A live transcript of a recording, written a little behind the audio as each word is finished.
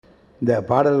இந்த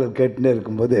பாடல்கள் கேட்டுட்டே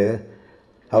இருக்கும்போது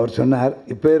அவர் சொன்னார்,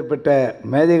 இப்பேற்பட்ட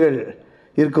மேதைகள்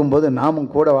இருக்கும்போது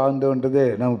நாமும் கூட வாழ்ந்தோன்றது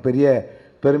நமக்கு பெரிய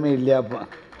பெருமை இல்லையா?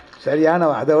 சரியான,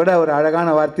 அதை விட ஒரு அழகான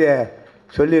வார்த்தையை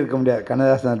சொல்லியிருக்க முடியாது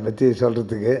கண்ணதாசனை பற்றி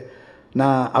சொல்கிறதுக்கு.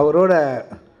 நான் அவரோட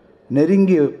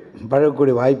நெருங்கி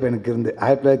பழகக்கூடிய வாய்ப்பு எனக்கு இருந்து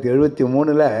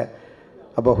 1973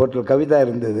 அப்போ ஹோட்டல் கவிதா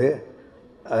இருந்தது.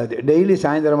 அது டெய்லி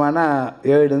சாயந்தரமானால்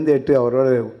 7லேருந்து 8 அவரோட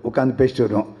உட்காந்து பேசிட்டு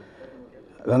வருவோம்.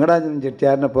 வெங்கடாஜலம்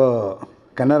செட்டியார்னு அப்போது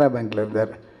கனரா பேங்க்கில்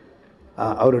இருந்தார்.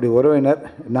 அவருடைய உறவினர்,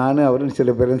 நான் அவரும்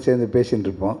சில பேரும் சேர்ந்து பேசிகிட்டு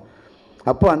இருப்போம்.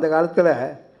 அப்போது அந்த காலத்தில்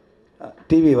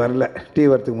டிவி வரல. டிவி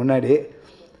வரத்துக்கு முன்னாடி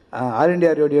ஆல்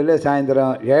இண்டியா ரேடியோவில்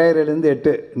சாயந்தரம் 7லேருந்து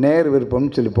 8 நேர்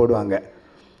விருப்பம்னு சொல்லி போடுவாங்க.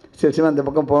 சரி அந்த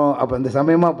பக்கம் அப்போ அந்த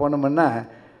சமயமாக போனோம்னா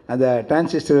அந்த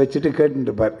டிரான்சிஸ்டர் வச்சுட்டு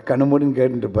கேட்டுருப்பார், கண்ணு மூடின்னு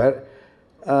கேட்டுருப்பார்.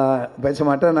 பேச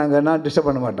மாட்டோம், நாங்கள் என்ன டிஸ்டர்ப்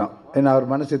பண்ண மாட்டோம், ஏன்னா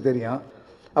அவர் மனசு தெரியும்.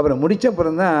 அப்புறம் முடித்த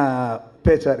அப்புறம் தான்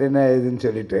பேசுவார் என்ன இதுன்னு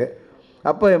சொல்லிவிட்டு.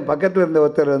 அப்போ என் பக்கத்தில் இருந்த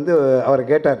ஒருத்தர் வந்து அவரை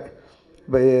கேட்டார்,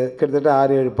 இப்போ கிட்டத்தட்ட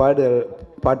 6-7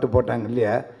 பாட்டு போட்டாங்க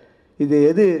இல்லையா, இது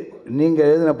எது நீங்கள்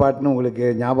எழுதின பாட்டுன்னு உங்களுக்கு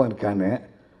ஞாபகம் இருக்கான்னு.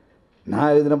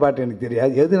 நான் எழுதின பாட்டு எனக்கு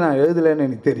தெரியாது, எது நான் எழுதலைன்னு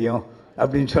எனக்கு தெரியும்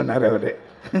அப்படின்னு சொன்னார் அவர்.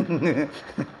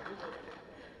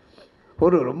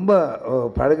 ஒரு ரொம்ப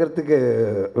பழகிறதுக்கு,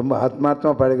 ரொம்ப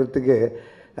ஆத்மார்த்தமாக பழகிறதுக்கு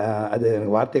அது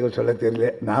எனக்கு வார்த்தைகள் சொல்ல தெரியல.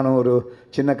 நானும் ஒரு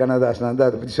சின்ன கண்ணதாசனாக இருந்தால்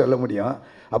அதை பற்றி சொல்ல முடியும்.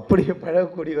 அப்படியே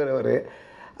பழகக்கூடியவர் அவர்.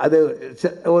 அது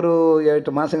ஒரு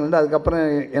 8 மாதங்கள் இருந்து அதுக்கப்புறம்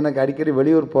எனக்கு அடிக்கடி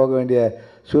வெளியூர் போக வேண்டிய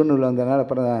சூழ்நிலை வந்ததுனால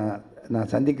அப்புறம்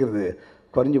நான் சந்திக்கிறது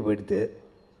குறைஞ்சி போயிடுது.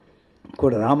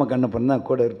 கூட ராமகண்ணப்பன் தான்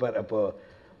கூட இருப்பார்.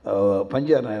 அப்போது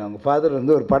பஞ்சார் அவங்க ஃபாதர்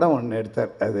வந்து ஒரு படம் ஒன்று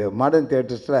எடுத்தார். அது மாடர்ன்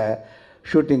தியேட்டர்ஸில்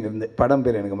ஷூட்டிங் இருந்து, படம்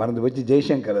பேர் எனக்கு மறந்து போச்சு,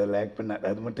 ஜெய்சங்கர் அதில் ஆக்ட் பண்ணார்,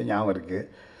 அது மட்டும் ஞாபகம் இருக்குது.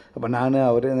 அப்போ நான்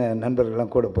அவர்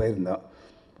நண்பர்கள்லாம் கூட போயிருந்தோம்.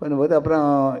 பண்ணும்போது அப்புறம்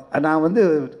நான் வந்து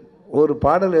ஒரு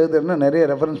பாடல் எழுதுறேன்னா நிறைய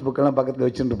ரெஃபரன்ஸ் புக்கெல்லாம் பக்கத்தில்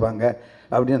வச்சுருப்பாங்க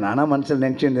அப்படின்னு நானாக மனசில்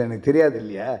நினச்சிட்டு, எனக்கு தெரியாது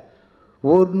இல்லையா,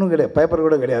 ஒன்றும் கிடையாது, பேப்பர்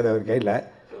கூட கிடையாது அவர் கையில்.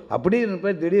 அப்படியே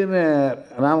இருப்பேன். திடீர்னு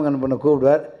ராமகண்ணன் பண்ண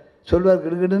கூப்பிடுவார், சொல்வார்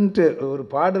கிடுகிடுன்ட்டு ஒரு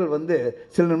பாடல் வந்து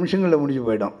சில நிமிஷங்களில் முடிஞ்சு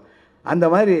போயிடும். அந்த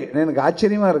மாதிரி எனக்கு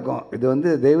ஆச்சரியமாக இருக்கும். இது வந்து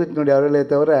தெய்வத்தினுடைய அருளே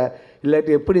தவிர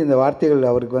இல்லாட்டி எப்படி இந்த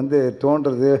வார்த்தைகள் அவருக்கு வந்து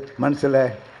தோன்றுறது மனசில்.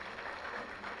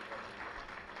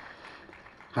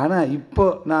 ஆனால்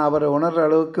இப்போது நான் அவரை உணர்கிற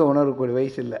அளவுக்கு உணரக்கூடிய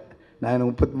வயசு இல்லை. நான்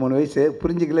எனக்கு 33 வயசு,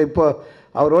 புரிஞ்சிக்கல. இப்போது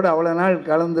அவரோட அவ்வளோ நாள்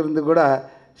கலந்துருந்து கூட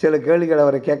சில கேள்விகளை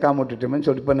அவரை கேட்காம விட்டுட்டோமேன்னு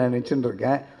சொல்லிட்டு இப்போ நான் நினச்சிட்டு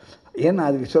இருக்கேன். ஏன்னா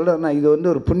அதுக்கு சொல்கிறேன்னா இது வந்து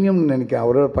ஒரு புண்ணியம்னு நினைக்கிறேன்.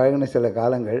 அவரோட பழகின சில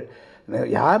காலங்கள்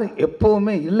யாரும்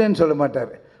எப்போவுமே இல்லைன்னு சொல்ல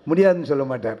மாட்டார், முடியாதுன்னு சொல்ல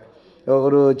மாட்டார்.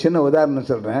 ஒரு சின்ன உதாரணம்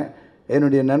சொல்கிறேன்.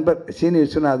 என்னுடைய நண்பர் சீனி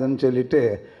விஸ்வநாதன் சொல்லிவிட்டு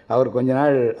அவர் கொஞ்ச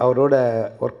நாள் அவரோட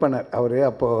ஒர்க் பண்ணார். அவர்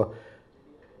அப்போது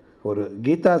ஒரு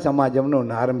கீதா சமாஜம்னு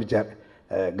ஒன்று ஆரம்பித்தார்.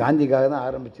 காந்திக்காக தான்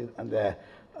ஆரம்பிச்சது. அந்த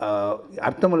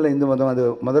அர்த்தமுள்ள இந்து மதம் அது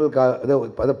முதல்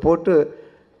அதை போட்டு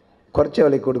குறைச்ச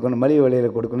விலை கொடுக்கணும், மலிவு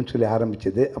விலையில் கொடுக்கணும்னு சொல்லி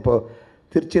ஆரம்பிச்சது. அப்போது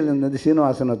திருச்சியிலேருந்து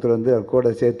சீனிவாசன் ஒருத்தர் வந்து அவர் கூட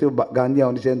சேர்த்து காந்தி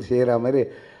அவனு சேர்ந்து செய்கிற மாதிரி.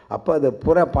 அப்போ அதை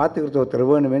பூரா பார்த்துக்கிறது ஒருத்தர்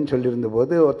வேணுமேன்னு சொல்லியிருந்த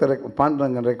போது ஒருத்தர்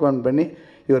பாண்டரங்கன் ரெக்கமெண்ட் பண்ணி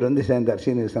இவர் வந்து சேர்ந்தார்,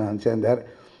 சீனிவாசன் சேர்ந்தார்.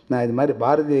 நான் இது மாதிரி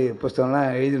பாரதி புஸ்தகம்லாம்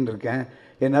எழுதிட்டு இருக்கேன்,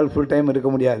 என்னால் ஃபுல் டைம் இருக்க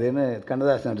முடியாதுன்னு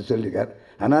கண்ணதாசன் சொல்லியிருக்கார்.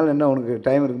 அதனால் என்ன உனக்கு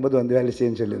டைம் இருக்கும்போது வந்து வேலை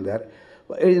செய்யன்னு சொல்லியிருந்தார்,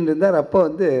 எழுதிட்டு இருந்தார். அப்போ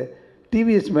வந்து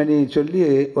டிவிஎஸ் மணி சொல்லி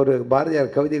ஒரு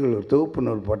பாரதியார் கவிதைகள் ஒரு தொகுப்பு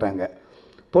நூல் போட்டாங்க.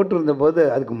 போட்டிருந்த போது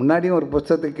அதுக்கு முன்னாடியும் ஒரு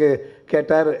புஸ்தகத்துக்கு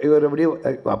கேட்டார் இவர். எப்படி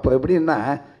அப்போ எப்படின்னா,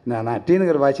 நான்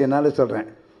டிநகர் வாசியனால சொல்கிறேன்,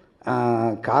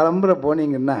 காலம்புரை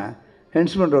போனீங்கன்னா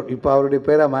ஹென்ஸ்மன் ரோட், இப்போ அவருடைய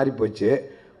பேராக மாறி போச்சு,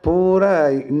 பூரா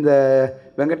இந்த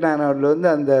வெங்கட்நாயனோடலேருந்து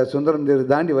அந்த சுந்தரம்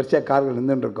தேர் தாண்டி வரிசையாக கார்கள்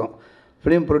இருந்துட்டுருக்கோம்.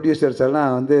 ஃபிலிம் ப்ரொடியூசர்ஸ்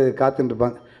எல்லாம் வந்து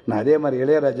காத்துட்டுருப்பாங்க. நான் அதே மாதிரி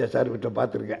இளையராஜா சார் கிட்ட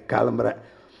பார்த்துருக்கேன் காலம்புரை.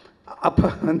 அப்போ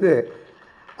வந்து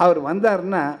அவர்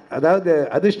வந்தார்னா, அதாவது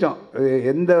அதிர்ஷ்டம்,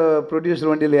 எந்த ப்ரொடியூசர்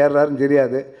வண்டியில் ஏறுறாருன்னு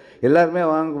தெரியாது, எல்லாருமே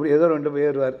வாங்கக்கூடிய ஏதோ 2 பேர்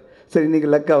ஏறுவார். சரி இன்றைக்கி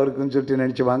லக்கு அவருக்குன்னு சொல்லிட்டு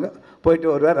நினச்சிவாங்க, போயிட்டு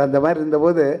வருவார். அந்த மாதிரி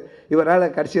இருந்தபோது இவரால்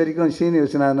கடைசி வரைக்கும்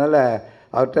சீனிவாசனால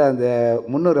அவர்கிட்ட அந்த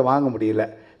 300 வாங்க முடியல.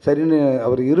 சரின்னு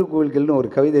அவர் இரு கோவில்கள்னு ஒரு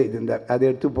கவிதை இருந்தார், அதை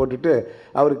எடுத்து போட்டுட்டு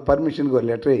அவருக்கு பர்மிஷனுக்கு ஒரு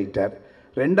லெட்டர் எழுதிட்டார்.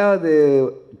 2வது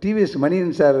டிவிஎஸ்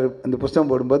மணியன் சார் அந்த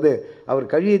புஸ்தகம் போடும்போது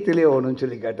அவர் கழியத்திலே ஓடணும்னு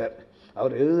சொல்லி கேட்டார்.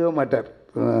 அவர் எழுதவே மாட்டார்.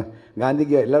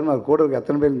 காந்திக்கு எல்லாருமே அவர் கூட இருக்க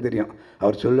அத்தனை பேருக்கு தெரியும்.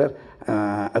 அவர் சொல்வார்,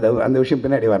 அதை அந்த விஷயம்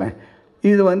பின்னாடி வரேன்.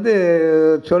 இது வந்து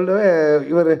சொல்லவே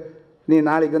இவர், நீ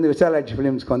நாளைக்கு வந்து விசாலாட்சி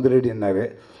ஃபிலிம்ஸ்க்கு வந்துடுன்னாரு.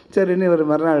 சரின்னு இவர்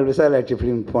மறுநாள் விசாலாட்சி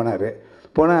ஃபிலிம்க்கு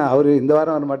போனால் அவர் இந்த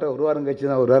வாரம் வர மாட்டார், ஒரு வாரம் கழிச்சு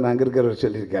தான் வருவார், அங்கே இருக்கிறவர்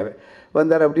சொல்லியிருக்காரு.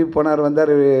 வந்தார், அப்படி போனார்,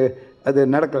 வந்தார், அது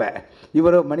நடக்கலை.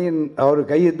 இவர் மணியன் அவர்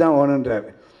கையை தான் ஓணுன்றார்.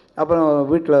 அப்புறம்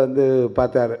வீட்டில் வந்து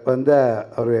பார்த்தார், வந்தால்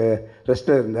அவர்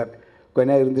ரெஸ்ட்டில் இருந்தார். கொஞ்ச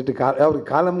நேரம் இருந்துட்டு அவருக்கு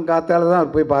காலம் காத்தால தான்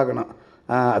அவர் போய் பார்க்கணும்,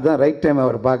 அதுதான் ரைட் டைம்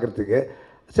அவரை பார்க்குறதுக்கு.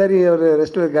 சரி அவர்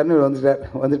ரெஸ்ட்டில் இருக்காருன்னு வந்துட்டார்.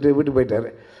 வந்துட்டு வீட்டுக்கு போயிட்டார்.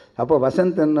 அப்போ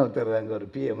வசந்தன்னு ஒருத்தர் அங்கே ஒரு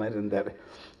பிஏ மாதிரி இருந்தார்.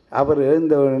 அவர்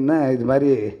எழுந்த உடனே இது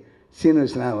மாதிரி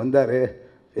சீனிவாசனா வந்தார்,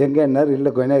 எங்கேன்னாரு, இல்லை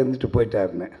கொஞ்ச நேரம் இருந்துட்டு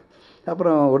போயிட்டாருன்னு.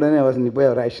 அப்புறம் உடனே வசந்தி போய்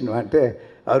அவர் ஆக்ஷன் வாங்கிட்டு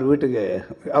அவர் வீட்டுக்கு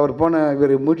அவர் போன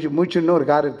இவர் மூச்சுன்னு ஒரு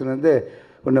கார் எடுத்துன்னு வந்து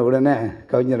உடனே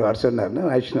கவிஞர் வர சொன்னார்னு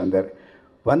ஆக்ஷன் வந்தார்.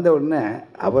 வந்த உடனே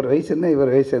அவர் வயசு என்ன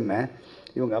இவர் வயசு என்ன,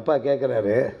 இவங்க அப்பா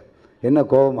கேட்குறாரு, என்ன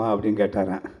கோவமா அப்படின்னு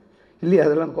கேட்டாரான். இல்லையா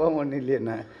அதெல்லாம் கோவம் ஒன்றும்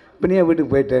இல்லையண்ணா, இப்போ நீ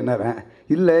வீட்டுக்கு போயிட்டேன்னாரேன்.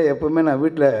 இல்லை எப்போவுமே நான்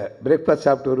வீட்டில் பிரேக்ஃபாஸ்ட்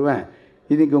சாப்பிட்டு வருவேன்,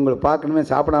 இன்றைக்கி உங்களை பார்க்கணுமே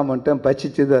சாப்பிடாம வந்துட்டேன்,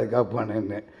 பச்சிச்சுது அதை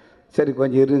காப்பானேன்னு. சரி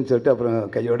கொஞ்சம் இருன்னு சொல்லிட்டு அப்புறம்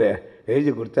கையோடு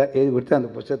எழுதி கொடுத்தா அந்த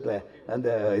புத்தகத்தில் அந்த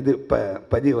இது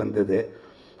பதிவு வந்தது.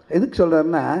 எதுக்கு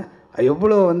சொல்கிறாருன்னா,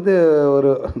 எவ்வளோ வந்து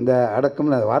ஒரு இந்த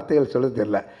அடக்கம்னு வார்த்தைகள் சொல்ல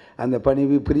தெரியல, அந்த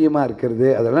பணிவு பிரியமாக இருக்கிறது,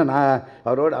 அதெல்லாம் நான்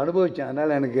அவரோட அனுபவித்தேன்.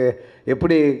 அதனால் எனக்கு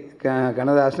எப்படி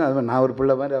கண்ணதாசன் அது மாதிரி நான் ஒரு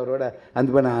பிள்ளை மாதிரி அவரோட அந்த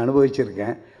மாதிரி நான்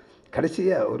அனுபவிச்சிருக்கேன்.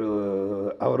 கடைசியாக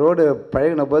அவரோடு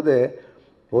பழகின போது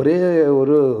ஒரே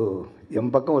ஒரு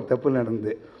என் பக்கம் ஒரு தப்பு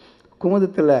நடந்தது.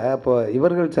 குமுதத்தில் அப்போ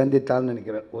இவர்கள் சந்தித்தால்னு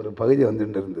நினைக்கிறேன் ஒரு பகுதி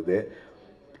வந்துட்டு இருந்தது.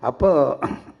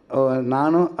 அப்போது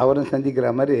நானும் அவரும் சந்திக்கிற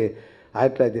மாதிரி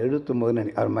 1979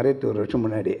 அவர் மறைத்து ஒரு வருஷம்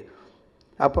முன்னாடி.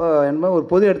 அப்போ என்னமோ ஒரு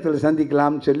பொது இடத்துல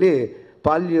சந்திக்கலாம்னு சொல்லி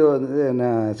பால்யோ வந்து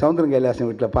நான் சவுந்தரம் கைலாசம்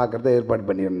வீட்டில் பார்க்குறத ஏற்பாடு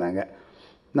பண்ணியிருந்தாங்க.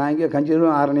 நான் இங்கே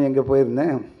கஞ்சூரும் ஆரணி எங்கே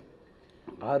போயிருந்தேன்.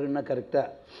 6ன்னா கரெக்டாக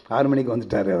 6 மணிக்கு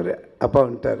வந்துட்டார் அவர். அப்பா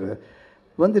வந்துட்டார்.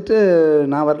 வந்துட்டு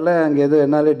நான் வரல, அங்கே ஏதோ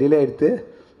என்னால் டிலே எடுத்து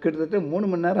கிட்டத்தட்ட 3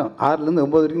 மணி நேரம் 6லேருந்து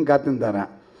 9 வரைக்கும் காத்துருந்தாரேன்.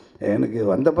 எனக்கு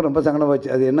வந்தப்போ ரொம்ப சங்கடம் போச்சு.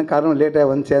 அது என்ன காரணம், லேட்டாக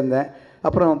வந்து சேர்ந்தேன்.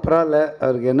 அப்புறம் பரவாயில்ல,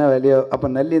 அவருக்கு என்ன வேலையோ, அப்போ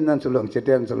நல்லின்னு தான் சொல்லுவாங்க,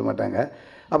 செட்டியார்னு சொல்ல மாட்டாங்க.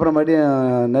 அப்புறம்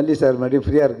மறுபடியும் நல்லி சார் மறுபடியும்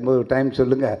ஃப்ரீயாக இருக்கும்போது ஒரு டைம்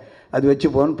சொல்லுங்கள், அது வச்சு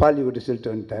போகணுன்னு பாலி விட்டு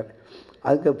சொல்லிட்டு வந்துட்டார்.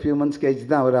 அதுக்கு ஃபியூ மந்த்ஸ் கழிச்சு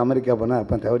தான் அவர் அமெரிக்கா போனார்.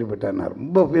 அப்போ தவறிப்பட்டார். நான்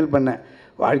ரொம்ப ஃபீல் பண்ணேன்.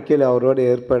 வாழ்க்கையில் அவரோட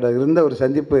ஏற்பட இருந்த ஒரு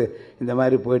சந்திப்பு இந்த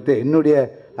மாதிரி போயிட்டு என்னுடைய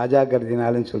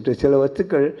அஜாக்கிரதையினாலுன்னு சொல்லிட்டு சில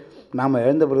வஸ்துக்கள் நாம்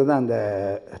இழந்த பிறகு தான் அந்த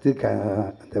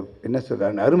அந்த என்ன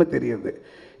சொல்கிறாங்க அருமை தெரியுது.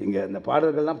 இங்கே அந்த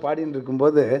பாடல்கள்லாம் பாடின்னு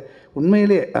இருக்கும்போது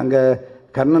உண்மையிலே அங்கே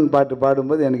கர்ணன் பாட்டு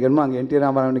பாடும்போது எனக்கு என்னமோ அங்கே என்டி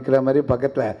ராமராவ் நிற்கிற மாதிரி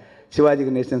பக்கத்தில் சிவாஜி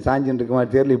கணேசன் சாஞ்சின்னு இருக்க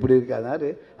மாதிரி தேர்தல் இப்படி இருக்காது.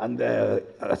 அந்த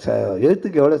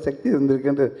எழுத்துக்கு எவ்வளோ சக்தி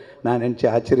இருந்திருக்குன்னு நான் நினச்சி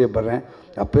ஆச்சரியப்படுறேன்.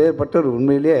 அப்பேற்பட்ட ஒரு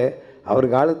உண்மையிலே அவர்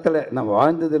காலத்தில் நம்ம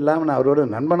வாழ்ந்தது இல்லாமல் நான் அவரோட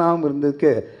நண்பனாகவும்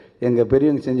இருந்ததுக்கு எங்கள்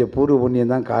பெரியவங்க செஞ்ச பூர்வ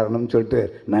புண்ணியம் தான் காரணம்னு சொல்லிட்டு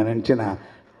நான் நினச்சி நான்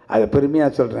அதை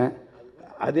பெருமையாக சொல்கிறேன்.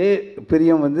 அதே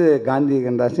பிரியம் வந்து காந்தி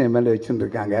கண்டாசன் என் மேலே வச்சுன்னு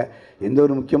இருக்காங்க. எந்த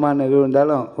ஒரு முக்கியமான நிகழ்வு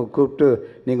இருந்தாலும் கூப்பிட்டு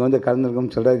நீங்கள் வந்து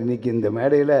கலந்துருக்கோம்னு சொல்கிறார். இன்றைக்கி இந்த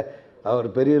மேடையில் அவர்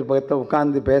பெரியவர் பக்கத்தில்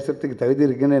உட்காந்து பேசுகிறதுக்கு தகுதி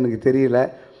இருக்குதுன்னு எனக்கு தெரியல.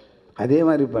 அதே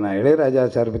மாதிரி இப்போ நான் இளையராஜா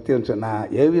சார் பற்றி வந்து சொன்னால்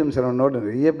ஏவிஎம் சரவணோடு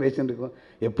நிறைய பேசின்னு இருக்கோம்.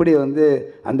 எப்படி வந்து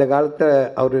அந்த காலத்தில்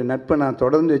அவர் நட்பை நான்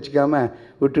தொடர்ந்து வச்சுக்காமல்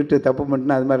விட்டுட்டு தப்பு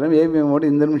பண்ணிட்டேன். அது மாதிரி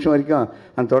ஏவிஎம்மோடு இந்த நிமிஷம் வரைக்கும்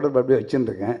அந்த தொடர்பு அப்படியே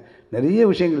வச்சுருக்கேன். நிறைய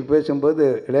விஷயங்கள் பேசும்போது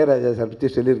இளையராஜா சார் பற்றி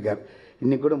சொல்லியிருக்கார்.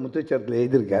 இன்றைக்கி கூட முத்துச்சரத்தில்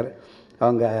எழுதியிருக்கார்.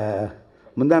 அவங்க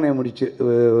முந்தானையை முடிச்சு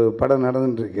படம்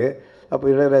நடந்துட்டுருக்கு. அப்போ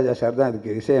இளையராஜா சார் தான்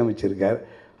அதுக்கு இசையமைச்சிருக்கார்.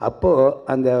 அப்போது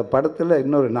அந்த படத்தில்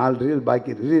இன்னொரு 4 ரீல்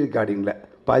பாக்கி, ரீரெக்கார்டிங்கில்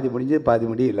பாதி முடிஞ்சு பாதி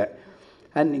முடியல.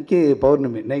 அன்றைக்கி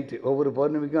பௌர்ணமி நைட்டு, ஒவ்வொரு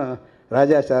பௌர்ணமிக்கும்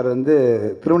ராஜா சார் வந்து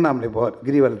திருவண்ணாமலை போவார்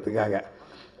கிரிவலத்துக்காக.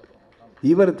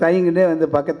 இவர் தயங்கினே வந்து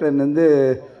பக்கத்தில் நின்று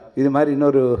இது மாதிரி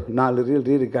இன்னொரு 4 ரீல்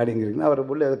ரீரெக்கார்டிங் இருக்குன்னு அவர்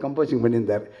உள்ள அதை கம்போசிங்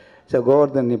பண்ணியிருந்தார். சார்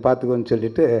கோவர்தன் நீ பார்த்துக்கோன்னு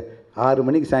சொல்லிவிட்டு 6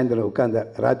 மணிக்கு சாயந்தரம் உட்காந்தார்.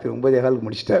 ராத்திரி 9:15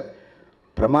 முடிச்சிட்டார்.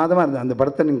 பிரமாதமாக இருந்தது. அந்த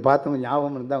படத்தை நீங்கள் பார்த்தவங்க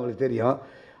ஞாபகம் இருந்தால் உங்களுக்கு தெரியும்.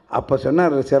 அப்போ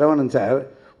சொன்னார் சரவணன் சார்,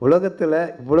 உலகத்தில்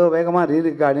இவ்வளோ வேகமாக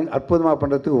ரீரெக்கார்டிங் அற்புதமாக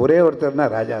பண்ணுறதுக்கு ஒரே ஒருத்தர்னா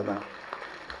ராஜா தான்,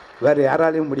 வேறு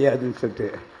யாராலையும் முடியாதுன்னு சொல்லிட்டு.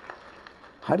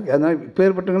 அதனால் இப்போ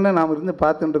ஏற்பட்டவங்களாம் நாம் இருந்து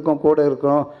பார்த்துட்டு இருக்கோம், கூட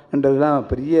இருக்கிறோம்ன்றதுலாம்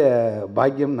பெரிய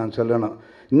பாக்கியம் நான் சொல்லணும்.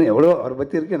 இன்னும் எவ்வளோ அவரை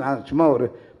பற்றி இருக்குது. நான் சும்மா ஒரு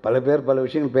பல பேர் பல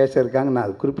விஷயங்கள் பேச இருக்காங்க, நான்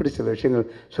அது குறிப்பிட்ட சில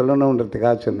விஷயங்கள்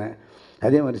சொல்லணுன்றதுக்காக சொன்னேன்.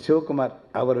 அதே மாதிரி சிவகுமார்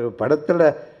அவர் படத்தில்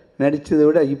நடித்ததை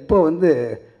விட இப்போ வந்து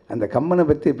அந்த கம்மனை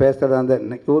பற்றி பேசுகிறது, அந்த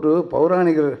ஒரு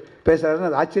பௌராணிகர் பேசுகிறாருன்னு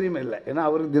அது ஆச்சரியமே இல்லை. ஏன்னா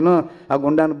அவருக்கு தினம் அவங்க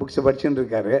உண்டான புக்ஸை படிச்சுன்னு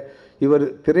இருக்காரு. இவர்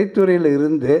திரைத்துறையில்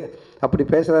இருந்து அப்படி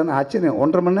பேசுகிறாருன்னு ஆச்சரியம்.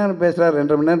 1.5 மணி நேரம் பேசுகிறார்,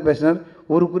 2.5 மணி நேரம் பேசினார்,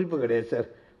 ஒரு குறிப்பு கிடையாது சார்.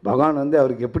 பகவான் வந்து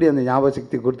அவருக்கு எப்படி அந்த ஞாபக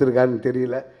சக்தி கொடுத்துருக்காருன்னு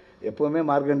தெரியல. எப்போவுமே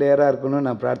மார்க்கண்டேயராக இருக்கணும்னு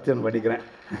நான் பிரார்த்தனை பண்ணிக்கிறேன்.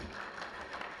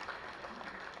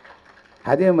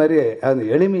 அதே மாதிரி அந்த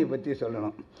எளிமையை பற்றி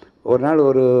சொல்லணும். ஒரு நாள்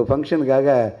ஒரு ஃபங்க்ஷனுக்காக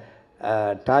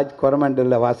தாஜ்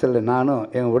கொரமாண்டலில் வாசலில் நானும்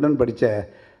என் உடன் படித்த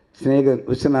ஸ்நேகன்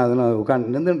விஸ்வநாதனும்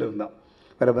உட்காந்து நின்றுட்டு இருந்தோம்.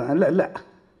 வேறு இல்லை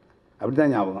அப்படி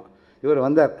தான் ஞாபகம். இவர்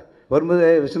வந்தார். வரும்போது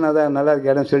விஸ்வநாதா நல்லா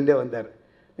இருக்க இடம் சொல்லிட்டே வந்தார்.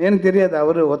 எனக்கு தெரியாது,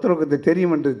 அவர் ஒருத்தருக்கு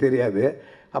தெரியுமன்றது தெரியாது.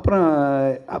 அப்புறம்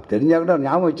தெரிஞ்சால் கூட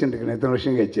ஞாபகம் வச்சுட்டுருக்கேன் எத்தனை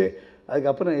வருஷம் கழிச்சு.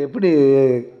 அதுக்கப்புறம் எப்படி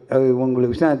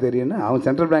உங்களுக்கு விஷயம் தெரியும்னா, அவன்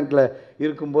சென்ட்ரல் பேங்க்கில்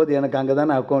இருக்கும்போது எனக்கு அங்கே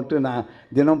தானே அக்கௌண்ட்டு, நான்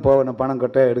தினம் போவேன், பணம்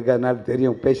கொட்டை எடுக்காதனால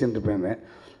தெரியும், பேசிகிட்டு இருப்பேன்.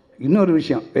 இன்னொரு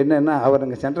விஷயம் என்னென்னா, அவர்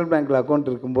அங்கே சென்ட்ரல் பேங்க்கில் அக்கௌண்ட்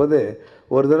இருக்கும்போது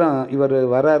ஒரு தரம் இவர்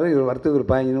வராரு. இவர் வரத்துக்கு ஒரு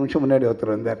 15 நிமிஷம் முன்னாடி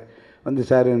ஒருத்தர் வந்தார். வந்து,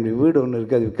 சார் என்னுடைய வீடு ஒன்று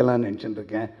இருக்குது, அது விற்கலான்னு நினச்சிட்டு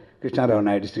இருக்கேன், கிருஷ்ணாராவ்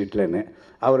நாயுடு ஸ்ட்ரீட்லன்னு.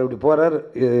 அவர் இப்படி போகிறார்.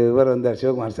 இவர் வந்தார்,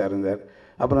 சிவகுமார் சார் இருந்தார்.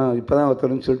 அப்புறம் இப்போ தான்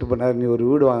ஒருத்தர்னு சொல்லிட்டு போனார், நீ ஒரு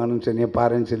வீடு வாங்கணும்னு சொன்னியே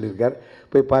பாருன்னு சொல்லியிருக்கார்.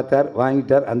 போய் பார்த்தார்,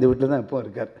 வாங்கிட்டார். அந்த வீட்டில் தான் இப்போ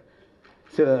இருக்கார்.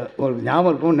 ஒரு ஞாபகம்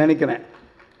இருக்கும்னு நினைக்கிறேன்.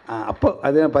 அப்போ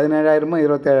அது 17,000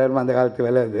 27,000 அந்த காலத்து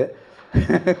விலை. அது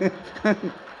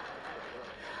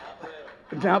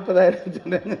 40,000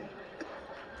 சொன்னாங்க.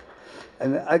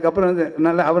 அதுக்கப்புறம் வந்து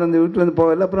நல்லா அவர் அந்த வீட்டிலேருந்து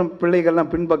போகல. அப்புறம்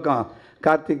பிள்ளைகள்லாம் பின்பக்கம்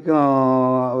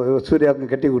கார்த்திக்கும்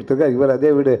சூர்யாவுக்கும் கட்டி கொடுத்துருக்கார். இவர் அதே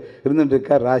வீடு இருந்துட்டு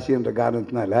இருக்கார் ராசின்ற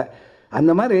காரணத்தினால.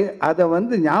 அந்த மாதிரி அதை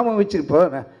வந்து ஞாபகம் வச்சு, இப்போ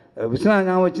விஸ்வநாத்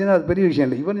ஞாபகம் வச்சுன்னா அது பெரிய விஷயம்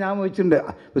இல்லை. இவர் ஞாபகம் வச்சுட்டு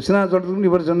விஸ்வநாத் சொல்கிறதுக்கு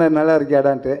இவர் சொன்னார் நல்லா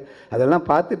இருக்கியாடான்ட்டு. அதெல்லாம்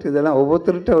பார்த்துட்டு இதெல்லாம்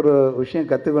ஒவ்வொருத்தர்கிட்ட ஒரு விஷயம்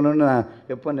கற்றுக்கணுன்னு நான்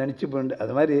எப்போ நினச்சி போண்டு.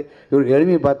 அது மாதிரி இவர்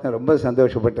எளிமையை பார்த்தேன், ரொம்ப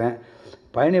சந்தோஷப்பட்டேன்.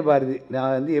 பழனி பாரதி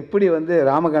நான் வந்து எப்படி வந்து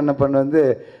ராமகண்ணப்பன் வந்து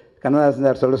கண்ணதாசன்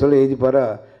சார் சொல்ல எழுதி போகிறோ,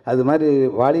 அது மாதிரி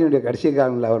வாலியுடைய கடைசி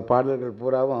காலங்களில் அவர் பாடல்கள்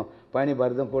பூராவும் பழனி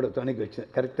பாரதி தான் கூட துணைக்கு வச்சேன்.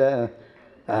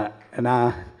 கரெக்டாக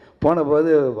நான் போன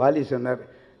போது வாலி சொன்னார்,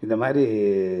 இந்த மாதிரி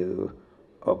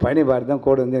பழனி பாரதி தான்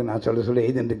கூட வந்து நான் சொல்ல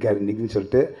எழுதிட்டுருக்காரு இன்றைக்கின்னு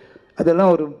சொல்லிட்டு.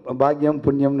 அதெல்லாம் ஒரு பாக்கியம்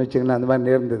புண்ணியம்னு வச்சுக்கலாம். அந்த மாதிரி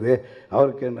நேர்ந்தது.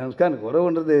 அவருக்கு நமஸ்காரம். எனக்கு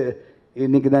உறவுன்றது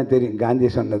இன்றைக்கி தான் தெரியும், காந்தி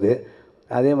சொன்னது.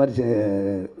 அதே மாதிரி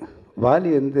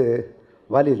வாலி வந்து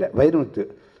வாலி இல்லை,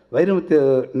 வைரமுத்து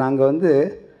நாங்கள் வந்து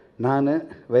நான்,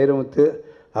 வைரமுத்து,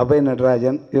 அபய்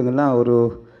நடராஜன் இவங்கெல்லாம் ஒரு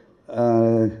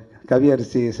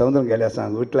கவியரசி சவுந்தரம் கைலாசம்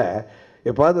அவங்க வீட்டில்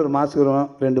எப்பாவது ஒரு மாதத்துக்கு வரும்,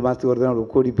 2 மாதத்துக்கு ஒரு தான்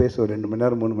கூடி பேச ஒரு 2 மணி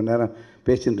நேரம் 3 மணி நேரம்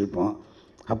பேசின்னு இருப்போம்.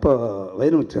 அப்போ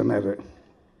வைரமுத்து சொன்னார்,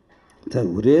 சார்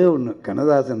ஒரே ஒன்று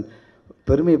கண்ணதாசன்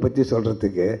பெருமையை பற்றி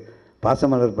சொல்கிறதுக்கு,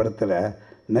 பாசமலர் படத்தில்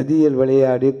நதியில்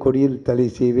விளையாடி கொடியில் தலை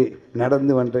சீவி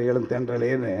நடந்து வந்த இளம்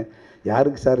தென்றலேன்னு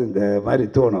யாருக்கு சார் இந்த மாதிரி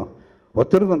தோணும்?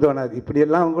 ஒருத்தருக்கும் தோணாது.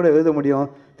 இப்படியெல்லாம் கூட எழுத முடியும்,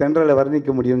 தென்றலை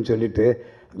வர்ணிக்க முடியும்னு சொல்லிட்டு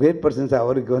கிரேட் பர்சன்ஸ்.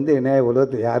 அவருக்கு வந்து என்ன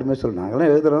உலகத்தில் யாருமே நாங்களாம்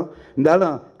எழுதுகிறோம்,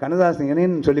 இருந்தாலும் கண்ணதாசன்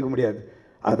இணைன்னு சொல்லிக்க முடியாது.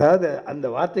 அதாவது அந்த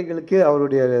வார்த்தைகளுக்கு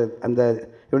அவருடைய அந்த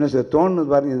என்ன தோணுது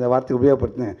பாருங்க, இந்த வார்த்தை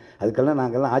உபயோகப்படுத்தினேன். அதுக்கெல்லாம்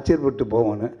நாங்கள்லாம் ஆச்சரியப்பட்டு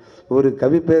போவோன்னு. ஒரு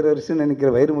கவி பேரரசுன்னு நினைக்கிற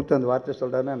வைரமுத்து அந்த வார்த்தை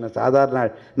சொல்கிறாருன்னா, நான் சாதாரண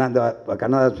நான் அந்த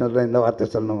கண்ணதாசன் சொல்கிறேன் இந்த வார்த்தை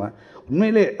சொல்லணுவேன்.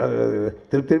 உண்மையிலே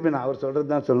திருப்பி நான் அவர் சொல்கிறது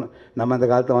தான் சொல்லணும். நம்ம அந்த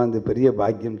காலத்தை வாழ்ந்து பெரிய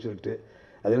பாக்கியம்னு சொல்லிட்டு.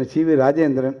 அதில் சி.வி.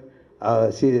 ராஜேந்திரன்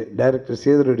டைரக்டர்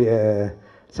ஸ்ரீதருடைய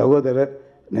சகோதரர்,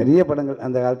 நிறைய படங்கள்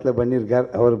அந்த காலத்தில் பண்ணியிருக்கார்.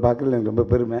 அவர் பார்க்கல எனக்கு ரொம்ப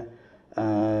பெருமை.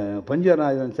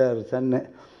 பஞ்சவராஜன் சார் சன்னு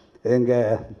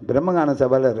எங்கள் பிரம்மகான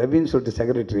சபையில் ரவின்னு சொல்லிட்டு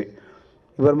செக்ரட்டரி.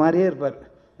 இவர் மாதிரியே இருப்பார்.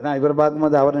 நான் இவரை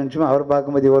பார்க்கும்போது அவரை நினச்சிப்பேன், அவர்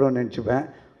பார்க்கும்போது இவரும் நினச்சிப்பேன்.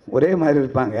 ஒரே மாதிரி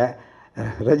இருப்பாங்க.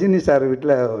 ரஜினி சார்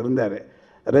வீட்டில் இருந்தார்.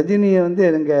 ரஜினியை வந்து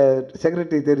எங்கள்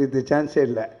செக்ரட்டரி தெரியுது சான்ஸே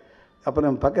இல்லை.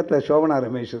 அப்புறம் பக்கத்தில் சோபனா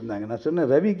ரமேஷ் இருந்தாங்க. நான் சொன்னேன்,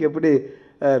 ரவிக்கு எப்படி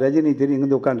ரஜினி தெரியும், இங்கே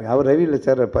வந்து உட்காந்துருங்க. அவர் ரவி இல்லை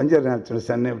சார், பஞ்சவராஜன்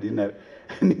சன்னு அப்படின்னார்.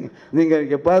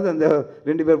 நீங்கள் எப்பாவது அந்த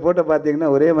 2 பேர் ஃபோட்டோ பார்த்தீங்கன்னா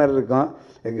ஒரே மாதிரி இருக்கும்.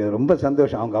 எனக்கு ரொம்ப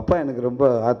சந்தோஷம். அவங்க அப்பா எனக்கு ரொம்ப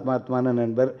ஆத்மார்த்தமான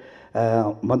நண்பர்.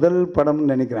 முதல்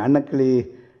படம்னு நினைக்கிறேன், அன்னக்கிளி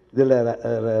இதில்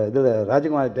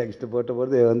ராஜகுமாரி டெக்ஸ்ட்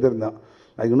போட்டபோது வந்திருந்தோம்.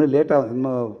 அது இன்னும் லேட்டாக,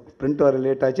 இன்னும் பிரிண்ட் வர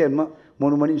லேட் ஆச்சு. இன்னும்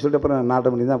 3 மணின்னு சொல்லிட்டு அப்புறம்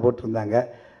 4:30 மணி தான் போட்டிருந்தாங்க.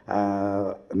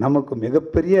 நமக்கு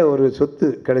மிகப்பெரிய ஒரு சொத்து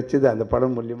கிடைச்சிது அந்த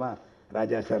படம் மூலிமா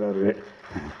ராஜா சார் அவர்கள்.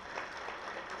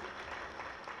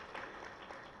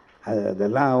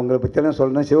 அதெல்லாம் அவங்கள பற்றியெல்லாம்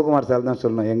சொல்லணும், சிவகுமார் சார் தான்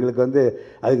சொல்லணும். எங்களுக்கு வந்து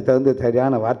அதுக்கு தகுந்த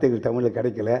சரியான வார்த்தைகள் தமிழில்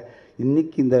கிடைக்கல.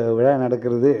 இன்றைக்கி இந்த விழா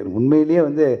நடக்கிறது உண்மையிலேயே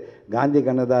வந்து காந்தி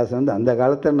கண்ணதாசன் வந்து அந்த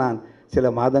காலத்தில் நான்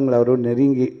சில மாதங்கள் அவரோடு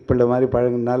நெருங்கி பிள்ளை மாதிரி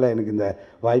பழகினால எனக்கு இந்த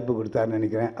வாய்ப்பு கொடுத்தாருன்னு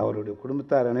நினைக்கிறேன். அவருடைய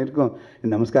குடும்பத்தார் அனைவருக்கும்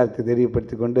நமஸ்காரத்தை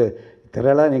தெரியப்படுத்தி கொண்டு,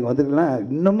 திரளாக நீங்கள் வந்துக்கலாம்.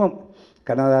 இன்னமும்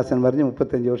கண்ணதாசன் வரைஞ்சி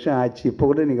 35 வருஷம் ஆச்சு. இப்போ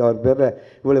கூட நீங்கள் அவர் பேரை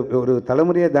இவ்வளோ ஒரு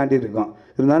தலைமுறையை தாண்டி இருக்கோம்.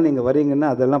 இருந்தாலும் நீங்கள் வரீங்கன்னா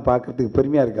அதெல்லாம் பார்க்குறதுக்கு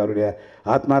பெருமையாக இருக்குது. அவருடைய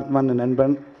ஆத்மார்த்தமான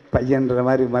நண்பன் பையன்ற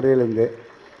மாதிரி மறையிலேருந்து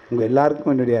உங்கள்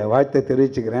எல்லாருக்கும் என்னுடைய வாழ்த்தை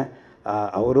தெரிவிச்சுக்கிறேன்.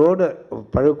 அவரோடு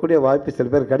பழகக்கூடிய வாய்ப்பு சில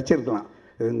பேர் கிடச்சிருக்கலாம்.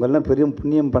 இவங்கெல்லாம் பெரிய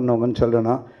புண்ணியம் பண்ணவங்கன்னு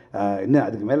சொல்லணும். இன்னும்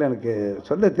அதுக்கு மேலே எனக்கு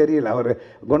சொல்ல தெரியல. அவர்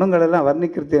குணங்களெல்லாம்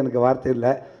வர்ணிக்கிறது எனக்கு வார்த்தை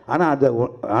இல்லை. ஆனால் அதை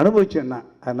அனுபவிச்சேன்னா,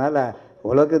 அதனால்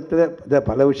உலகத்தில்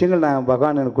பல விஷயங்கள் நான்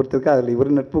பகவான் எனக்கு கொடுத்துருக்கேன். அதில் இவர்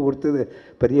நட்பு கொடுத்தது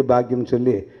பெரிய பாக்கியம்னு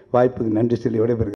சொல்லி வாய்ப்புக்கு நன்றி சொல்லி விடைபெறுகிறேன்.